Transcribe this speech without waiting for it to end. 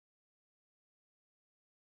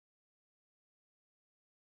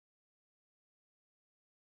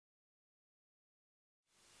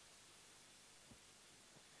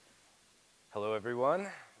Hello, everyone.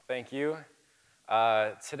 Thank you.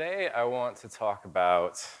 Today, I want to talk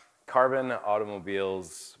about carbon,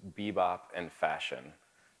 automobiles, bebop, and fashion.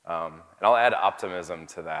 And I'll add optimism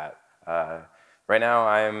to that. Right now,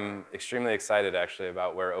 I'm extremely excited, actually,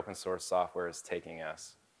 about where open source software is taking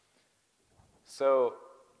us. So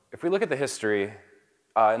if we look at the history,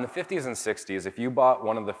 in the 50s and 60s, if you bought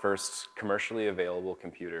one of the first commercially available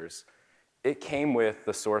computers, it came with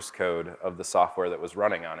the source code of the software that was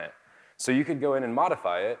running on it. So you could go in and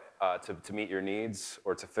modify it to meet your needs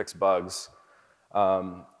or to fix bugs.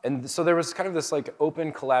 And so there was kind of this like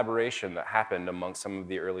open collaboration that happened among some of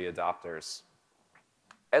the early adopters.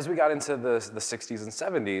 As we got into the 60s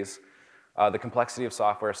and 70s, the complexity of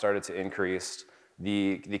software started to increase.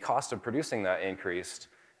 The cost of producing that increased.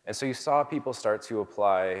 And so you saw people start to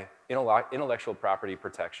apply intellectual property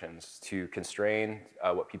protections to constrain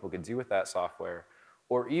what people could do with that software,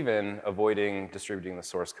 or even avoiding distributing the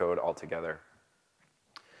source code altogether.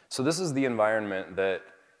 So this is the environment that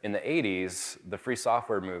in the 80s, the free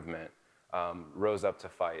software movement rose up to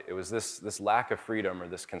fight. It was this lack of freedom or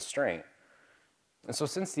this constraint. And so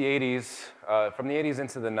since the 80s, from the 80s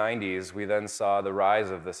into the 90s, we then saw the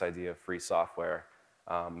rise of this idea of free software.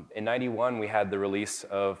 In 91, we had the release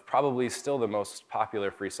of probably still the most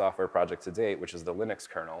popular free software project to date, which is the Linux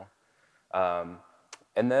kernel.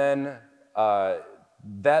 And then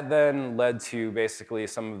that then led to basically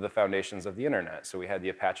some of the foundations of the internet. So we had the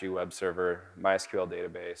Apache web server, MySQL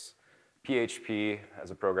database, PHP as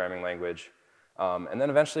a programming language. And then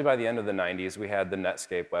eventually by the end of the 90s, we had the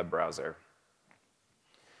Netscape web browser.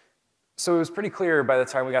 So it was pretty clear by the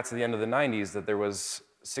time we got to the end of the 90s that there was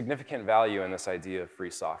significant value in this idea of free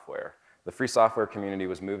software. The free software community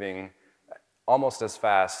was moving almost as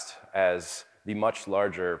fast as the much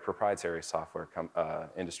larger proprietary software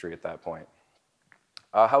industry at that point.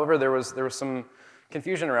 However, there was some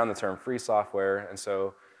confusion around the term free software, and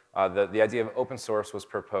so the idea of open source was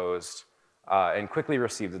proposed and quickly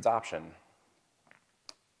received adoption.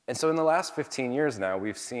 And so in the last 15 years now,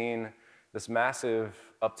 we've seen this massive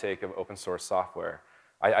uptake of open source software.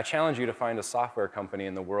 I challenge you to find a software company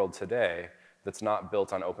in the world today that's not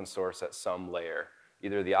built on open source at some layer,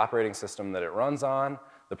 either the operating system that it runs on,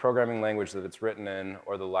 the programming language that it's written in,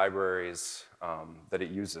 or the libraries that it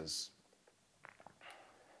uses.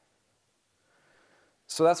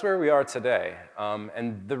 So that's where we are today.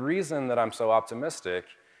 And the reason that I'm so optimistic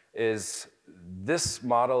is this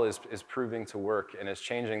model is proving to work and is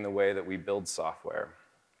changing the way that we build software.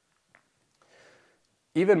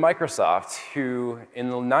 Even Microsoft, who in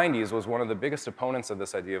the 90s was one of the biggest opponents of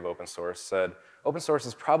this idea of open source, said, open source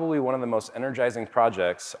is probably one of the most energizing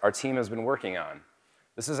projects our team has been working on.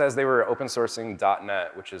 This is as they were open sourcing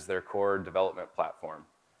 .NET, which is their core development platform.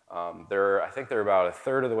 I think they're about a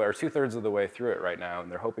third of the way, or 2/3 of the way through it right now,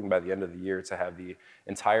 and they're hoping by the end of the year to have the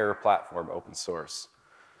entire platform open source.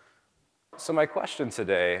 So my question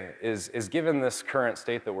today is given this current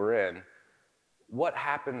state that we're in, what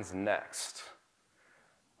happens next?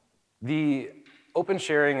 The open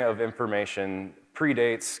sharing of information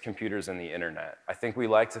predates computers and the internet. I think we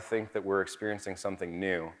like to think that we're experiencing something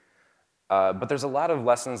new, but there's a lot of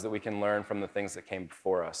lessons that we can learn from the things that came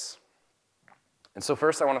before us. And so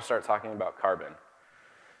first I want to start talking about carbon.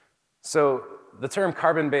 So the term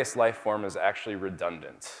carbon-based life form is actually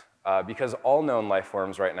redundant because all known life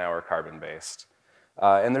forms right now are carbon-based.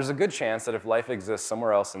 And there's a good chance that if life exists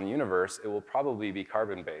somewhere else in the universe, it will probably be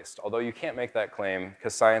carbon-based, although you can't make that claim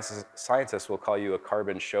because scientists will call you a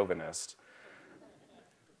carbon chauvinist.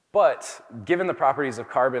 But given the properties of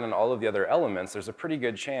carbon and all of the other elements, there's a pretty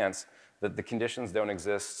good chance that the conditions don't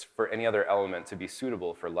exist for any other element to be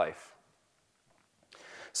suitable for life.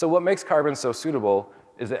 So what makes carbon so suitable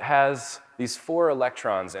is it has these 4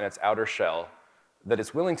 electrons in its outer shell that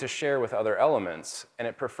it's willing to share with other elements, and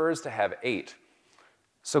it prefers to have 8.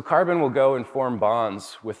 So carbon will go and form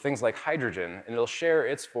bonds with things like hydrogen, and it'll share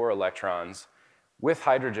its 4 electrons with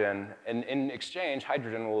hydrogen, and in exchange,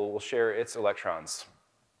 hydrogen will share its electrons.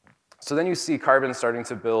 So then you see carbon starting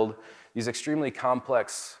to build these extremely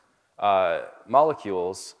complex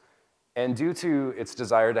molecules, and due to its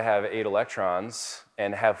desire to have 8 electrons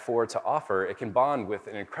and have 4 to offer, it can bond with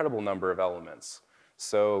an incredible number of elements.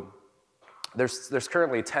 So there's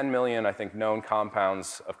currently 10 million, I think, known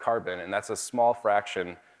compounds of carbon, and that's a small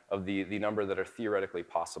fraction of the number that are theoretically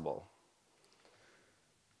possible.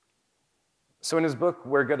 So in his book,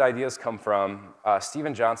 Where Good Ideas Come From,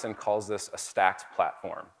 Stephen Johnson calls this a stacked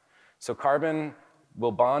platform. So carbon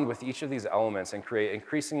will bond with each of these elements and create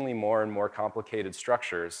increasingly more and more complicated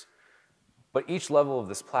structures, but each level of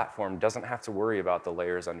this platform doesn't have to worry about the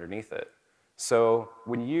layers underneath it. So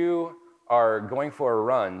when you are going for a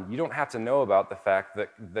run, you don't have to know about the fact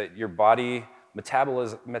that your body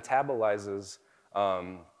metabolizes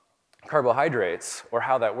carbohydrates or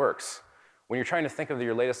how that works. When you're trying to think of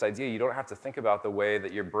your latest idea, you don't have to think about the way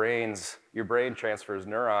that your brain transfers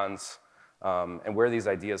neurons and where these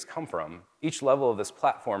ideas come from. Each level of this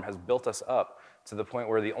platform has built us up to the point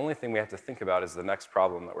where the only thing we have to think about is the next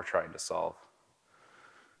problem that we're trying to solve.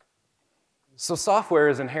 So software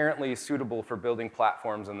is inherently suitable for building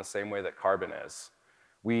platforms in the same way that Carbon is.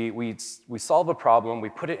 We solve a problem, we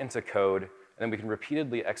put it into code, and then we can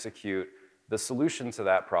repeatedly execute the solution to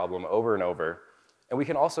that problem over and over. And we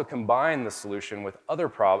can also combine the solution with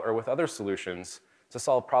other solutions to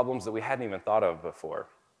solve problems that we hadn't even thought of before.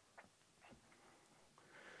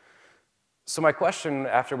 So my question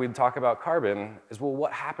after we talk about Carbon is, well,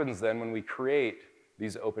 what happens then when we create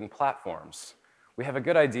these open platforms? We have a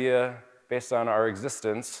good idea based on our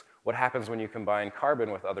existence, what happens when you combine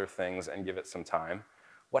Carbon with other things and give it some time?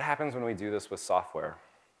 What happens when we do this with software?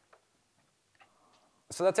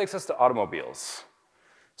 So that takes us to automobiles.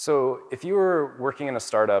 So if you were working in a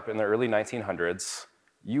startup in the early 1900s,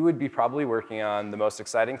 you would be probably working on the most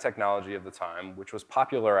exciting technology of the time, which was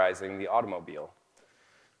popularizing the automobile.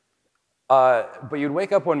 But you'd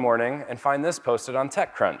wake up one morning and find this posted on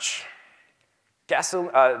TechCrunch.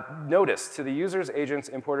 Notice to the users, agents,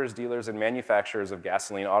 importers, dealers, and manufacturers of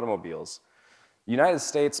gasoline automobiles. United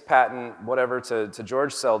States patent, whatever, to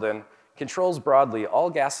George Selden, controls broadly all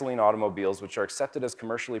gasoline automobiles which are accepted as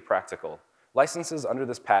commercially practical. Licenses under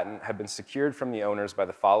this patent have been secured from the owners by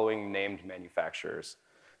the following named manufacturers.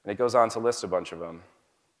 And it goes on to list a bunch of them.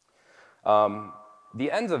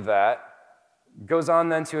 The end of that goes on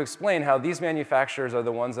then to explain how these manufacturers are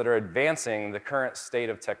the ones that are advancing the current state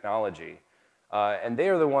of technology. And they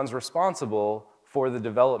are the ones responsible for the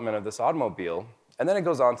development of this automobile. And then it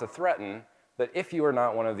goes on to threaten that if you are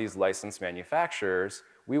not one of these licensed manufacturers,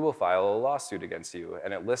 we will file a lawsuit against you.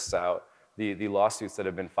 And it lists out the lawsuits that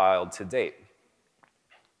have been filed to date.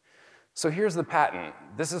 So here's the patent.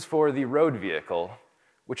 This is for the road vehicle,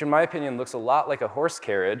 which in my opinion looks a lot like a horse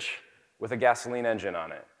carriage with a gasoline engine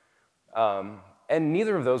on it. And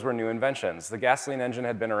neither of those were new inventions. The gasoline engine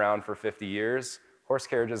had been around for 50 years. Horse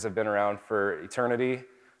carriages have been around for eternity,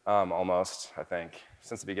 almost, I think,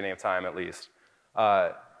 since the beginning of time at least.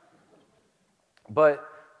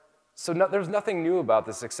 There's nothing new about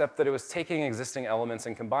this except that it was taking existing elements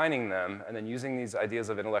and combining them and then using these ideas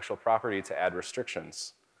of intellectual property to add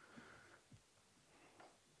restrictions.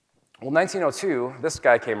 Well, 1902, this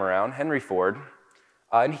guy came around, Henry Ford,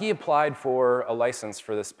 and he applied for a license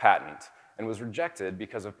for this patent and was rejected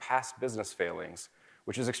because of past business failings,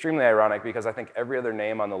 which is extremely ironic because I think every other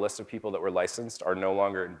name on the list of people that were licensed are no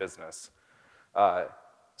longer in business.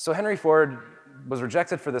 So Henry Ford was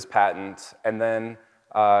rejected for this patent and then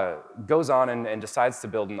goes on and decides to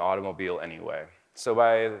build an automobile anyway. So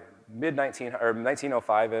by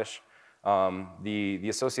mid-1905-ish, the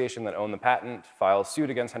association that owned the patent files suit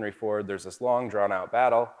against Henry Ford. There's this long, drawn-out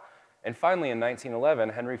battle. And finally, in 1911,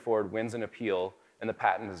 Henry Ford wins an appeal, and the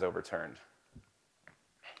patent is overturned.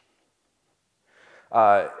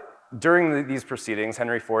 During these proceedings,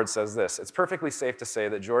 Henry Ford says this: "It's perfectly safe to say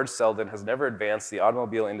that George Selden has never advanced the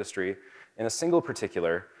automobile industry in a single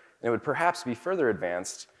particular, and it would perhaps be further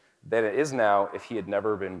advanced than it is now if he had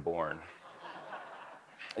never been born."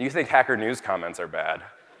 And you think Hacker News comments are bad.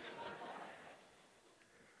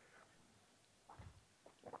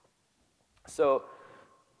 So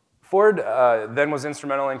Ford then was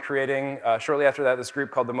instrumental in creating, shortly after that, this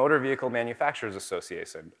group called the Motor Vehicle Manufacturers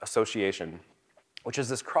Association, which is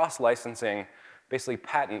this cross-licensing, basically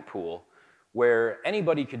patent pool, where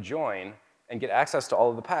anybody could join and get access to all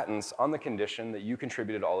of the patents on the condition that you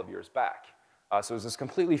contributed all of yours back. So it was this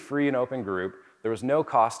completely free and open group. There was no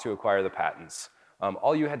cost to acquire the patents.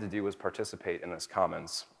 All you had to do was participate in this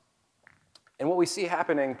commons. And what we see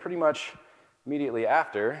happening pretty much immediately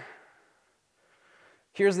after,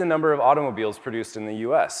 here's the number of automobiles produced in the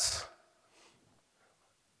US.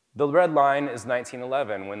 The red line is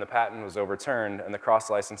 1911, when the patent was overturned and the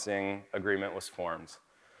cross-licensing agreement was formed.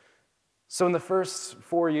 So in the first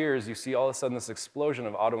 4 years, you see all of a sudden this explosion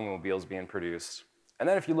of automobiles being produced. And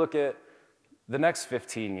then if you look at the next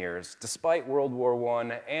 15 years, despite World War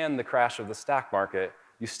I and the crash of the stock market,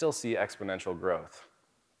 you still see exponential growth.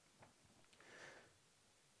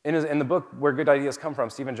 In the book, Where Good Ideas Come From,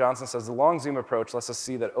 Stephen Johnson says, "The long zoom approach lets us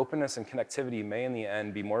see that openness and connectivity may in the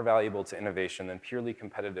end be more valuable to innovation than purely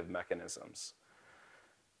competitive mechanisms."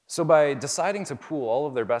 So by deciding to pool all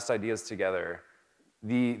of their best ideas together,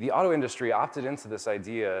 the auto industry opted into this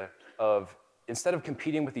idea of, instead of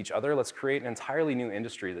competing with each other, let's create an entirely new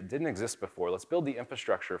industry that didn't exist before. Let's build the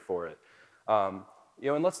infrastructure for it.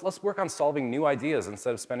 And let's work on solving new ideas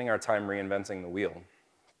instead of spending our time reinventing the wheel.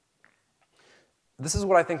 This is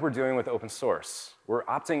what I think we're doing with open source. We're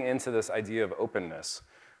opting into this idea of openness,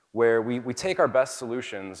 where we take our best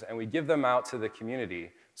solutions and we give them out to the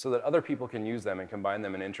community so that other people can use them and combine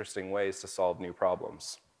them in interesting ways to solve new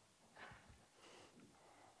problems.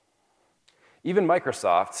 Even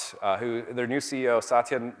Microsoft, their new CEO,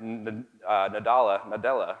 Satya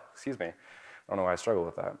Nadella, excuse me, I don't know why I struggle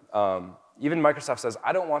with that. Even Microsoft says,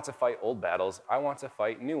 I don't want to fight old battles, I want to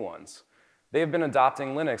fight new ones. They have been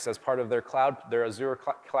adopting Linux as part of their Azure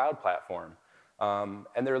cloud platform.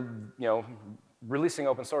 And they're releasing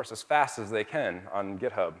open source as fast as they can on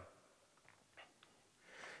GitHub.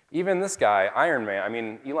 Even this guy,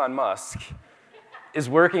 Elon Musk, is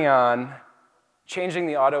working on changing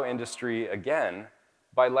the auto industry again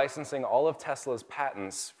by licensing all of Tesla's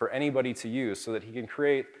patents for anybody to use so that he can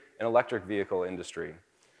create an electric vehicle industry.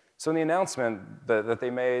 So in the announcement that they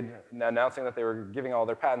made, announcing that they were giving all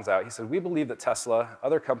their patents out, he said, we believe that Tesla,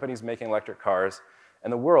 other companies making electric cars,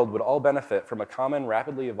 and the world would all benefit from a common,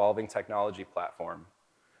 rapidly evolving technology platform.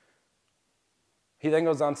 He then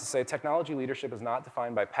goes on to say, technology leadership is not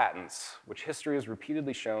defined by patents, which history has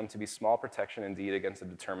repeatedly shown to be small protection indeed against a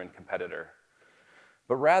determined competitor,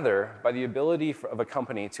 but rather by the ability of a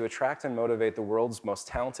company to attract and motivate the world's most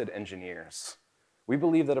talented engineers. We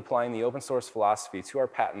believe that applying the open source philosophy to our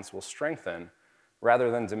patents will strengthen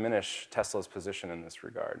rather than diminish Tesla's position in this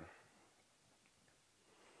regard.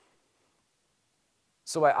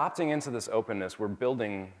 So by opting into this openness, we're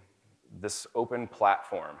building this open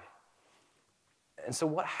platform. And so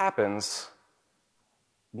what happens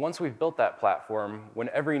once we've built that platform when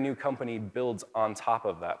every new company builds on top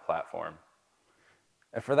of that platform?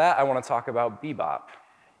 And for that, I want to talk about bebop.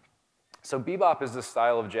 So bebop is this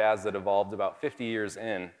style of jazz that evolved about 50 years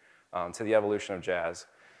in to the evolution of jazz.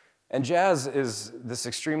 And jazz is this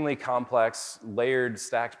extremely complex, layered,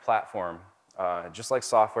 stacked platform, just like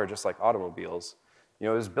software, just like automobiles. It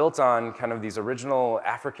was built on kind of these original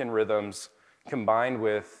African rhythms combined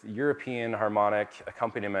with European harmonic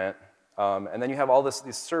accompaniment. And then you have all this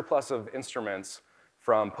surplus of instruments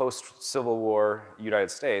from post-Civil War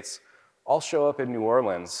United States all show up in New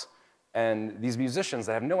Orleans. And these musicians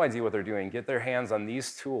that have no idea what they're doing get their hands on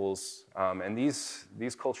these tools and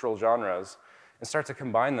these cultural genres and start to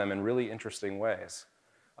combine them in really interesting ways.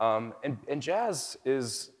 And jazz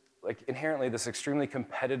is inherently this extremely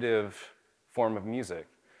competitive form of music.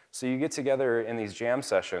 So you get together in these jam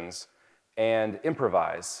sessions and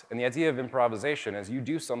improvise. And the idea of improvisation is you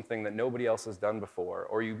do something that nobody else has done before,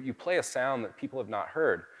 or you play a sound that people have not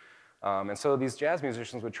heard. And so these jazz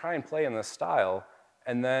musicians would try and play in this style,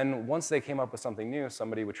 and then once they came up with something new,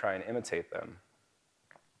 somebody would try and imitate them.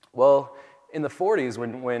 Well, in the 40s,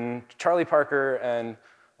 when Charlie Parker and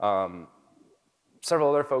several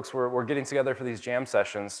other folks were getting together for these jam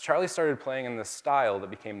sessions, Charlie started playing in this style that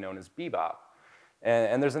became known as bebop.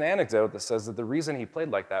 And there's an anecdote that says that the reason he played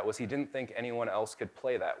like that was he didn't think anyone else could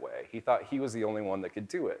play that way. He thought he was the only one that could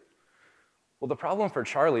do it. Well, the problem for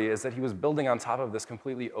Charlie is that he was building on top of this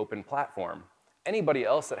completely open platform. Anybody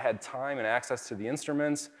else that had time and access to the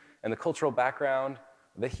instruments and the cultural background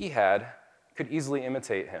that he had could easily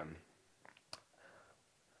imitate him.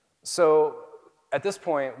 So at this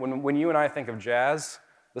point, when you and I think of jazz,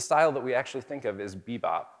 the style that we actually think of is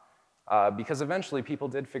bebop, because eventually people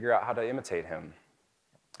did figure out how to imitate him.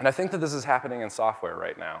 And I think that this is happening in software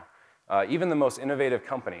right now. Even the most innovative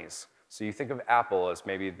companies, so you think of Apple as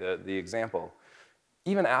maybe the example,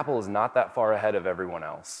 even Apple is not that far ahead of everyone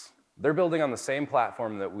else. They're building on the same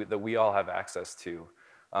platform that we all have access to.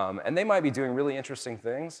 And they might be doing really interesting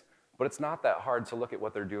things, but it's not that hard to look at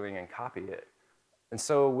what they're doing and copy it. And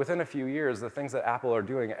so within a few years, the things that Apple are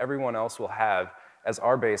doing, everyone else will have as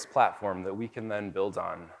our base platform that we can then build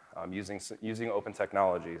on using open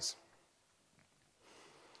technologies.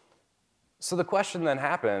 So the question then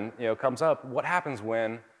comes up, what happens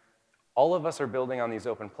when all of us are building on these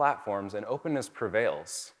open platforms and openness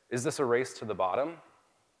prevails? Is this a race to the bottom?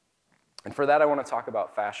 And for that, I want to talk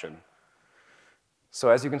about fashion. So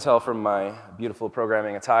as you can tell from my beautiful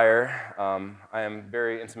programming attire, I am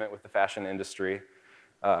very intimate with the fashion industry.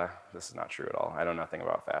 This is not true at all. I know nothing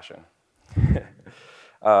about fashion.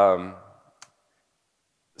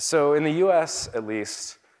 So in the US, at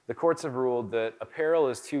least, the courts have ruled that apparel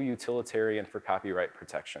is too utilitarian for copyright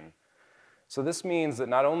protection. So this means that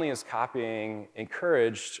not only is copying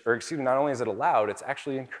encouraged, or excuse me, not only is it allowed, it's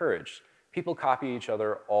actually encouraged. People copy each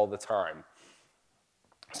other all the time.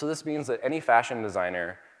 So this means that any fashion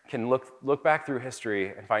designer can look back through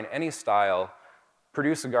history and find any style,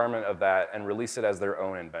 produce a garment of that, and release it as their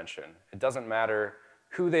own invention. It doesn't matter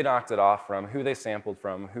who they knocked it off from, who they sampled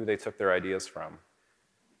from, who they took their ideas from.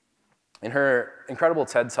 In her incredible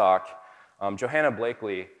TED Talk, Johanna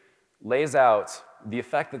Blakely lays out the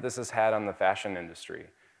effect that this has had on the fashion industry.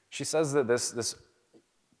 She says that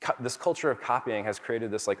this culture of copying has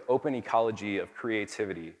created this like open ecology of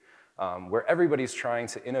creativity, where everybody's trying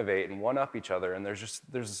to innovate and one-up each other, and there's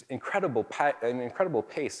an incredible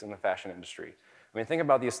pace in the fashion industry. I mean, think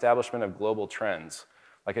about the establishment of global trends.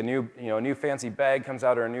 Like a new fancy bag comes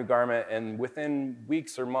out or a new garment, and within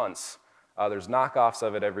weeks or months, there's knockoffs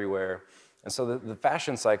of it everywhere. And so the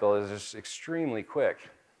fashion cycle is just extremely quick.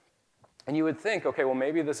 And you would think, okay, well,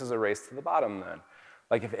 maybe this is a race to the bottom then.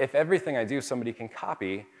 Like if everything I do somebody can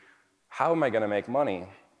copy, how am I going to make money?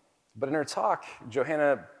 But in her talk,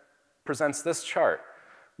 Johanna presents this chart,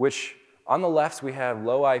 which on the left we have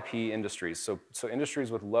low IP industries, so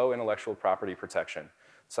industries with low intellectual property protection.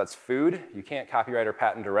 So that's food, you can't copyright or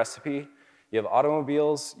patent a recipe. You have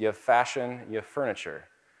automobiles, you have fashion, you have furniture.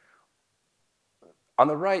 On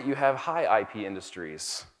the right, you have high IP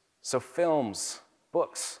industries, so films,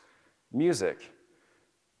 books, music.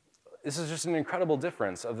 This is just an incredible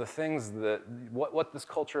difference of the things that, what this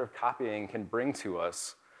culture of copying can bring to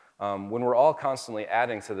us when we're all constantly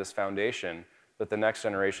adding to this foundation that the next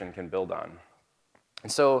generation can build on.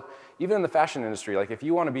 And so even in the fashion industry, like if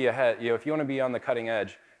you want to be ahead, if you want to be on the cutting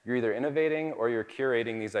edge, you're either innovating or you're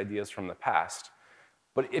curating these ideas from the past.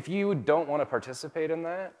 But if you don't want to participate in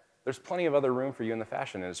that, there's plenty of other room for you in the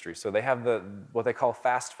fashion industry. So they have what they call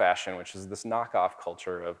fast fashion, which is this knockoff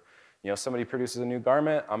culture of, somebody produces a new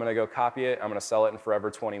garment, I'm gonna go copy it, I'm gonna sell it in Forever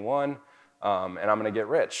 21, and I'm gonna get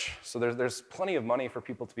rich. So there's plenty of money for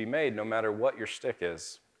people to be made no matter what your shtick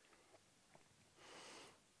is.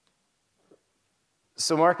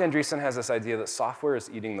 So Mark Andreessen has this idea that software is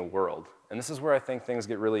eating the world. And this is where I think things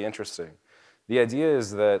get really interesting. The idea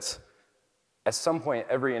is that at some point,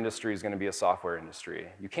 every industry is going to be a software industry.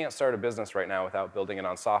 You can't start a business right now without building it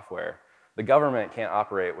on software. The government can't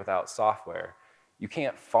operate without software. You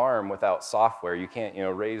can't farm without software. You can't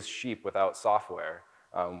raise sheep without software,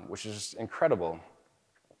 which is just incredible.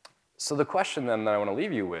 So the question then that I want to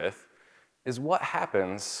leave you with is what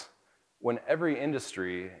happens when every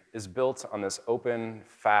industry is built on this open,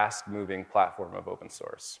 fast-moving platform of open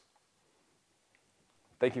source?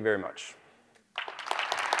 Thank you very much.